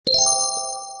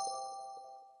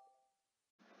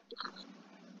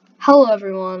Hello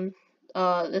everyone,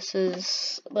 this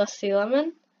is Leslie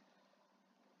Lemon.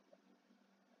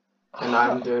 And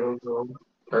I'm Doodle Girl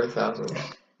 3000.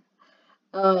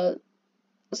 Uh,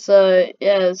 so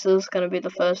this is gonna be the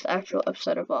first actual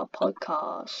episode of our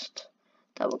podcast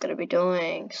that we're gonna be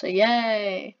doing. So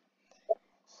yay!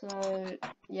 So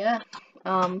yeah,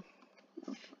 um,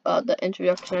 the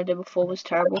introduction I did before was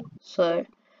terrible. So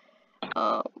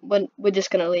when we're just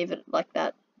gonna leave it like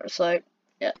that. So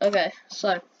yeah, okay.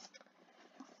 So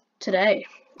today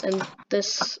in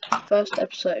this first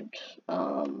episode,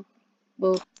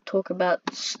 we'll talk about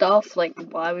stuff like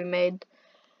why we made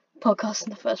podcast in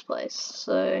the first place.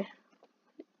 So,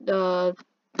 uh,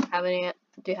 have any?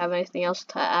 Do you have anything else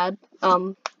to add?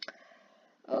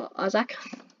 Isaac.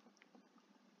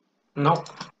 Nope.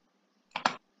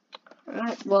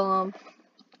 Alright. Well,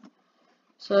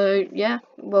 So yeah.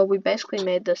 Well, we basically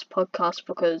made this podcast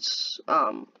because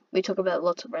we talk about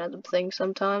lots of random things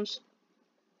sometimes.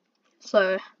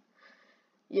 So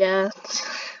yeah,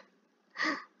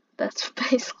 that's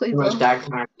basically My the dad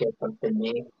can actually something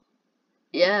me.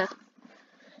 yeah.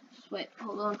 Wait,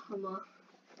 hold on. I'm gonna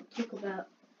talk about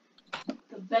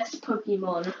the best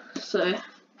Pokemon. So,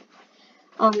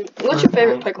 what's your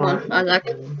favorite Pokemon,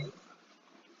 Isaac?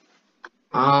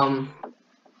 Um,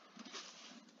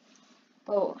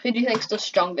 Oh, who do you think's the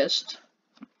strongest?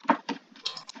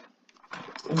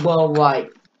 well,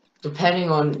 like, depending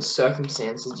on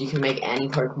circumstances, you can make any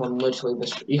Pokemon literally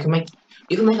you can make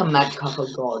a Magikarp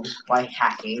a god by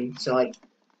hacking. So like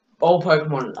all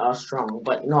Pokemon are strong,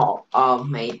 but not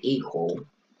made equal.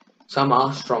 Some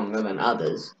are stronger than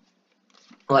others.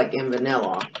 Like in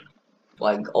vanilla,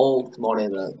 like all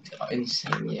modern are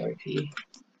insanely OP.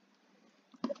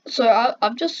 So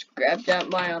I've just grabbed out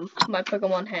my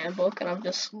Pokemon handbook and I'm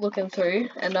just looking through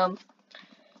and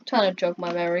trying to jog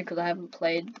my memory because I haven't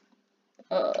played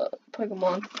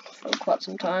Pokemon for quite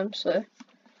some time. So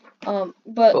but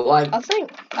But like,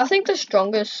 I think the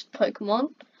strongest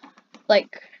Pokemon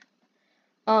like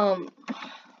um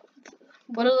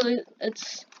what are the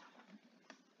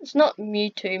it's not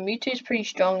Mewtwo. Mewtwo's pretty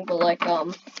strong, but like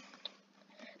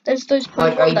there's those are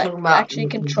Pokemon you that talking about actually the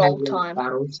control competitive time.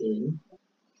 battle scene?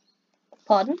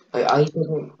 Pardon? Are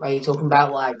you talking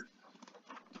about like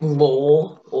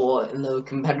lore or in the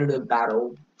competitive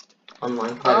battle, online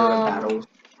competitive Um, battles?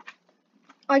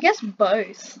 I guess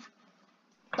both.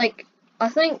 Like I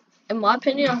think, in my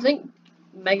opinion, I think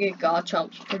Mega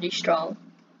Garchomp's pretty strong.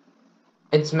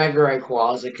 It's Mega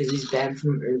Rayquaza because he's banned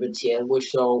from Uber tier,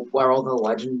 which are where all the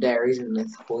legendaries and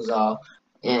mythicals are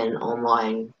in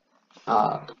online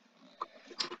uh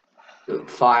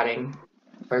fighting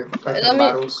Let Pokemon me.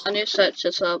 battles. I need to search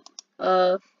this up.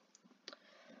 Uh,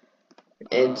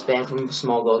 It's banned from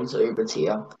small gods Uber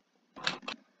tier.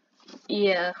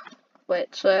 yeah.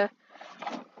 Wait. So,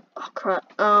 oh crap.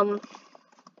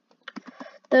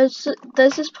 There's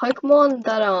this Pokemon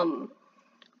that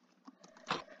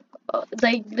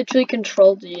they literally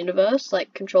control the universe,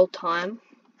 like control time.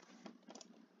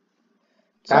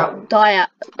 That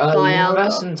So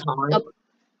Universe Dialga, and Time, uh,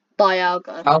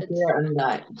 Dialga. It's Palkia and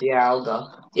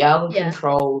Dialga. Dialga yeah,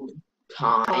 controlled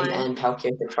time time. and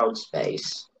Palkia controlled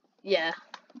space. Yeah,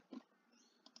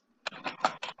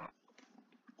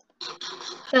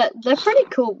 they're pretty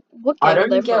cool. What I game are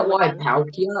they don't get from why again?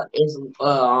 Palkia is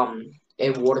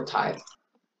a water type.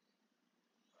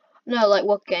 No, like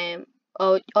what game?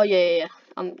 Oh yeah.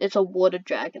 It's a water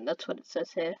dragon. That's what it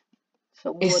says here. It's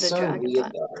a It's water so dragon weird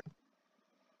type. though.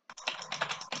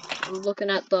 I'm looking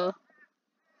at the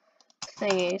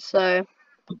thingy. So,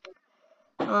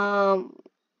 um,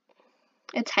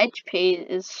 its HP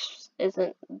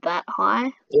isn't that high.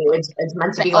 Like, It's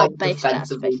meant to be like base stats,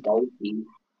 defensively base stats. bulky.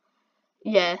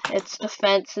 Yeah, its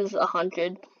defense is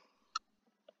 100.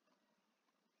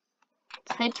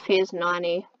 Its HP is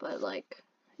 90, but like,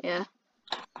 yeah.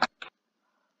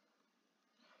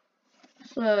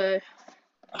 So,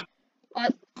 I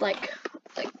like,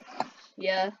 like,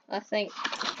 yeah. I think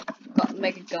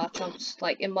Mega Garchomp's,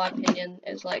 like, in my opinion,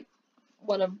 is like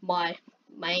one of my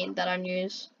main that I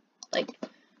use. Like,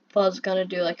 if I was gonna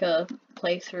do like a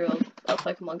playthrough of a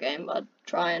Pokemon game, I'd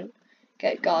try and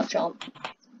get Garchomp.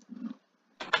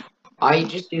 I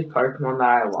just use Pokemon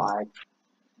that I like.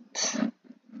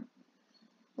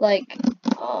 Like,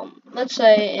 let's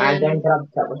say I don't in get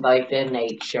upset with like their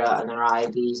nature and their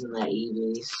IVs and their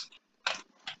EVs.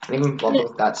 I don't even bother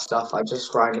with that stuff. I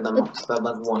just grind them up to the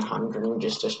level 100 and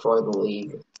just destroy the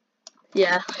league.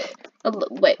 yeah.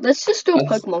 Wait, let's just do a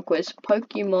That's, Pokemon quiz.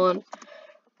 Pokemon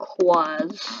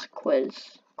quiz.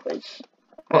 but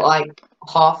Alright. like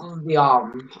half of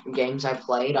the games I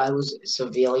played, I was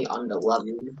severely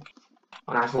underleveled.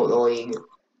 when I thought the league.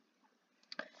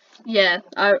 Yeah,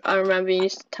 I remember you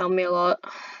used to tell me a lot.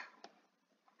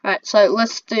 Alright, so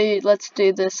let's do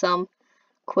this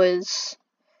quiz.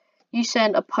 You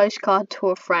send a postcard to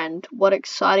a friend. What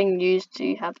exciting news do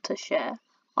you have to share?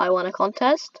 I won a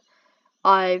contest.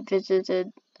 I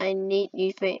visited a neat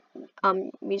new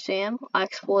museum. I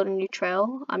explored a new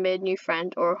trail. I made a new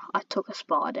friend, or I took a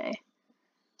spa day.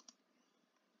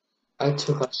 I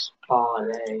took a spa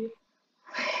day.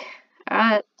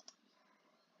 Alright.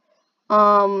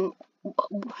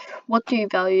 What do you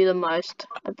value the most?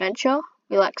 Adventure,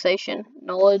 relaxation,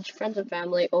 knowledge, friends and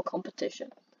family, or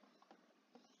competition?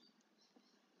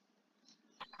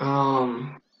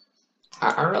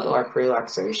 I really like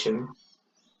relaxation.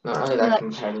 Not really that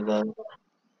competitive.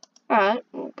 Alright,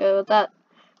 we'll go with that.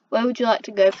 Where would you like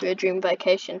to go for your dream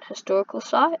vacation? Historical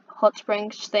site, hot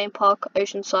springs, theme park,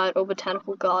 oceanside, or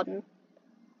botanical garden?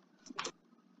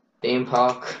 Theme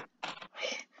park.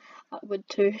 I would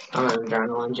too. I'm an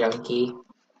adrenaline junkie.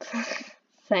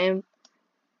 Same.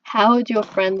 How would your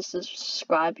friends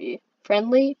describe you?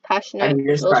 Friendly, How passionate, do you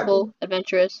describe resourceful, me?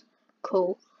 adventurous,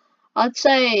 cool. I'd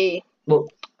say Well,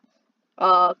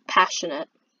 passionate.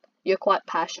 You're quite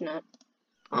passionate.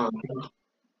 um,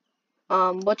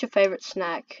 What's your favorite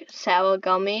snack? Sour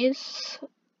gummies,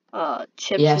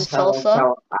 chips and yes, I love salsa.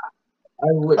 sour. I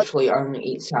literally only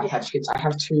eat Sour Patch Kids. I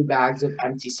have 2 bags of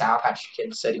empty Sour Patch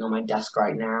Kids sitting on my desk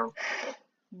right now.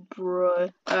 Bro.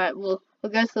 Alright, we'll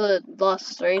go through the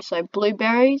last 3. So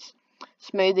blueberries,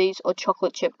 smoothies, or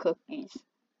chocolate chip cookies.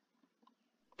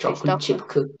 Chocolate chip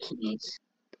cookies.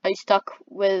 Are you stuck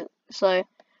with, so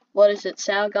what is it,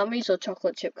 sour gummies or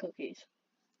chocolate chip cookies?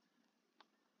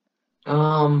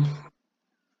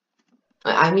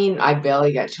 I mean, I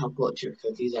barely get chocolate chip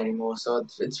cookies anymore, so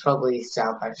it's probably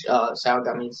sour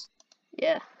gummies.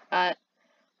 Yeah.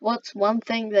 What's one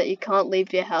thing that you can't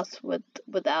leave your house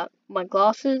without? My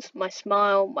glasses, my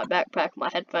smile, my backpack, my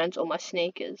headphones, or my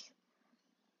sneakers.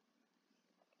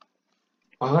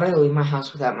 Why would I leave my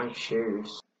house without my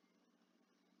shoes?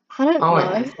 I don't Oh wait,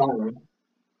 know.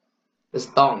 there's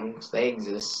thongs. They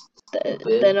exist.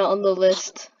 They're not on the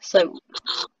list. So,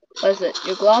 what is it?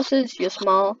 Your glasses, your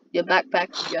smile, your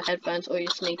backpack, your headphones, or your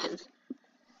sneakers?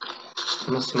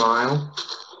 I'm a smile.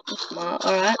 Smile,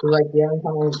 alright. Like the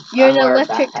only time You're an I wear a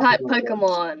electric backpack is type when I go.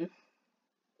 Pokemon.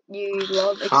 You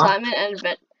love Huh? excitement and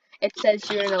adventure. It says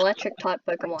you're an electric type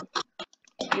Pokemon.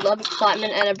 You love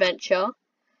excitement and adventure.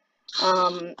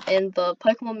 In the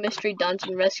Pokemon Mystery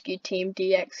Dungeon Rescue Team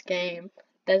DX game,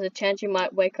 there's a chance you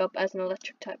might wake up as an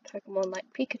electric type Pokemon like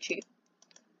Pikachu.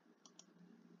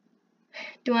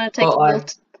 Do you want to take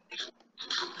But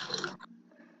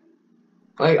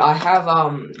like I have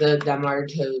the demo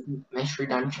to Mystery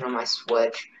Dungeon on my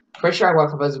Switch. Pretty sure I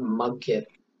woke up as a Mudkip.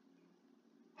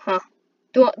 Huh.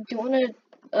 Do you want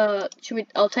to,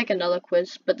 I'll take another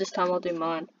quiz, but this time I'll do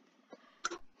mine.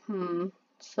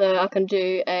 So I can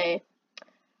do a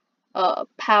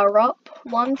power up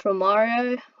one from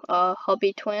Mario,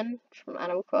 hobby twin from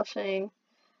Animal Crossing,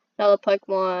 another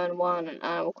Pokemon one, and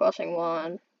Animal Crossing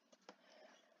one.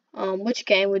 Which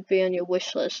game would be on your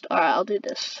wish list? Alright, I'll do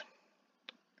this.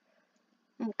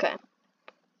 Okay.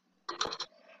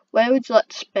 Where would you like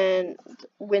to spend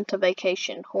winter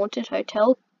vacation? Haunted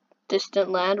hotel, distant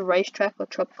land, racetrack, or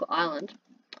tropical island?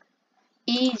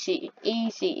 Easy,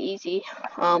 easy, easy.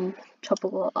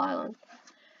 Tropical island.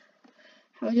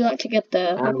 How would you like to get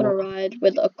there? Hop on a ride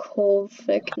with a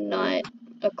Corvic night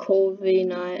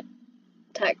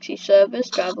taxi service,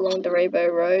 drive along the Rainbow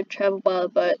Road, travel by the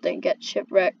boat, then get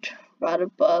shipwrecked, ride a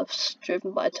bus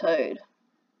driven by Toad.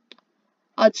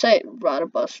 I'd say ride a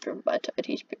bus driven by Toad,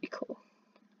 he's pretty cool.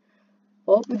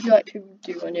 What would you like to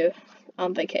do on your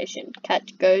vacation?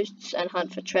 Catch ghosts and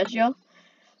hunt for treasure,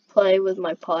 play with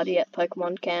my party at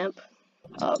Pokemon Camp,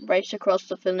 race across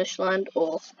the finish line,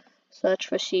 or search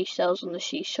for seashells on the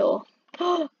seashore.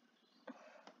 Do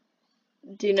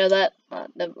you know that?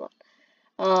 Never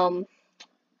mind.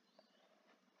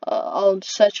 I'll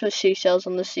search for seashells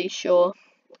on the seashore.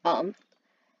 So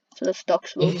the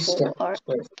stocks will fall. Alright.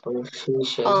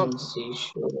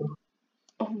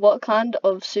 What kind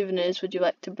of souvenirs would you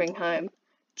like to bring home?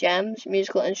 Gems,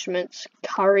 musical instruments,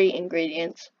 curry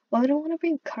ingredients. Why would I want to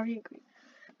bring curry ingredients?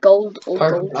 Gold or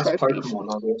gold That's trophies. Pokemon,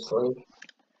 obviously.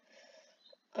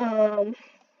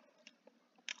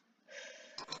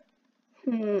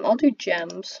 I'll do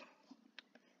gems.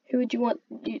 Who would you want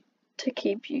to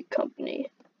keep you company?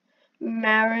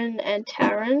 Marin and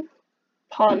Taran,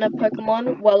 partner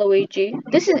Pokemon, Waluigi.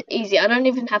 This is easy. I don't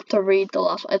even have to read the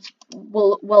last one. It's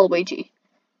Waluigi.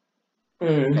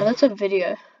 Now that's a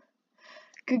video.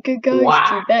 Goes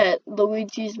Wow. to bed.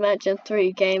 Luigi's Mansion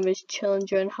 3 game is chilling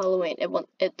during Halloween.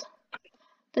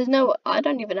 There's no. I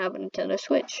don't even have a Nintendo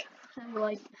Switch. How will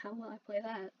I play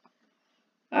that?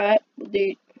 Alright, we'll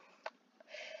do.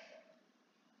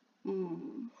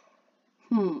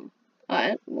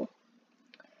 Alright. Well,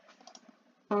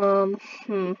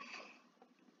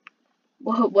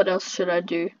 What else should I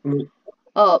do?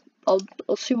 I'll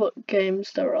see what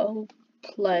games there are. I'll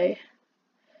play.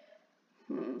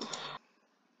 I'm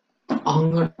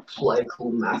gonna play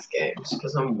cool math games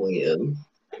because I'm weird.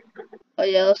 Oh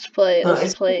yeah, let's play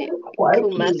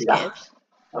cool math games.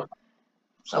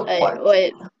 So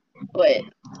Hey, wait.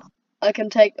 I can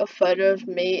take a photo of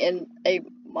me in a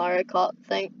Mario Kart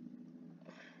thing.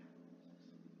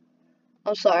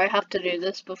 I'm sorry, I have to do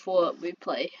this before we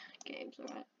play games,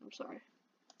 alright? I'm sorry.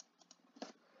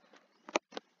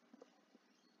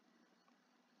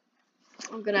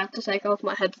 I'm gonna have to take off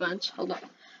my headphones. Hold on.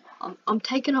 I'm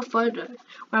taking a photo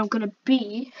where I'm gonna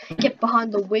get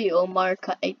behind the wheel, Mario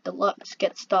Kart 8 Deluxe,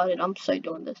 get started. I'm so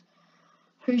doing this.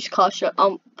 Whose car should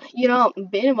I'm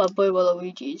beating my boy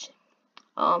Waluigi's.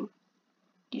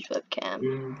 Use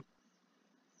webcam.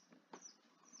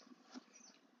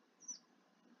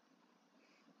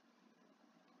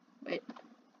 Wait.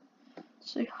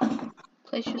 So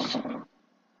place just.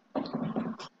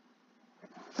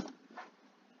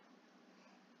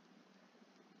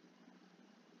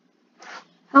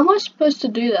 How am I supposed to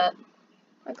do that?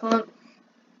 I can't.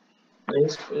 Are you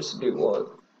supposed to do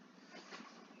what?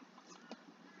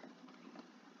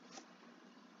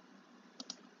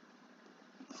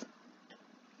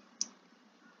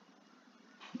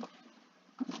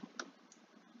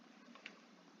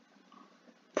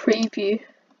 Preview.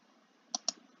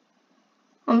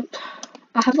 I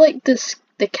have like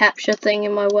the capture thing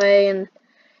in my way, and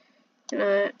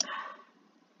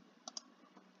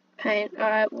paint.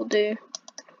 Alright, we'll do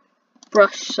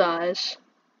brush size.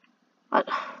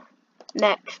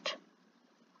 Next.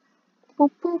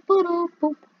 Boop, boop, boop,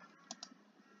 boop.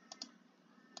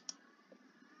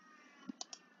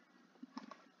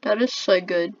 That is so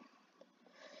good.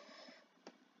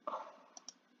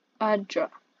 I draw.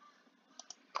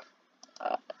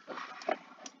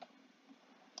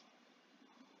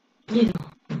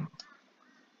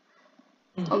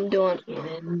 I'm doing.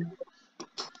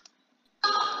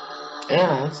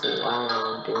 Yeah, that's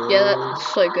loud, dude. Yeah,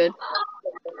 that's so good.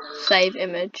 Save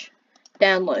image.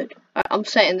 Download. I'm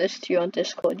sending this to you on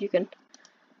Discord. You can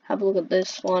have a look at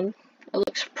this one. It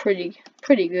looks pretty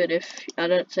good if I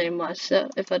don't say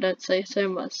myself. If I don't say so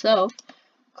myself.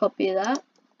 Copy that.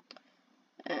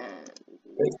 And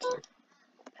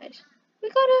paste. We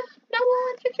got a number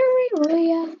 1 victory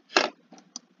royale.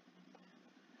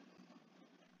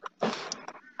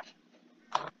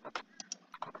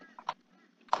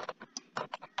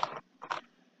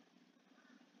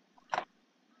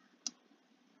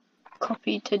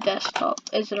 Copy to desktop.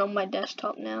 Is it on my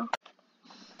desktop now?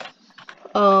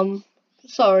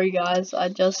 Sorry guys, I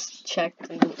just checked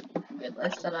and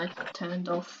realized that I turned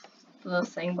off the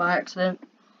thing by accident.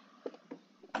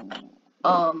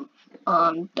 I'm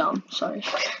dumb, sorry.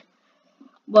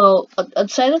 Well, I'd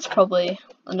say that's probably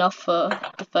enough for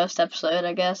the first episode,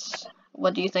 I guess.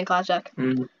 What do you think, Isaac?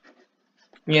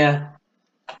 Yeah.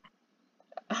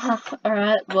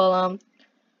 Alright, well,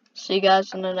 see you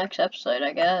guys in the next episode,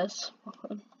 I guess.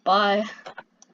 Bye.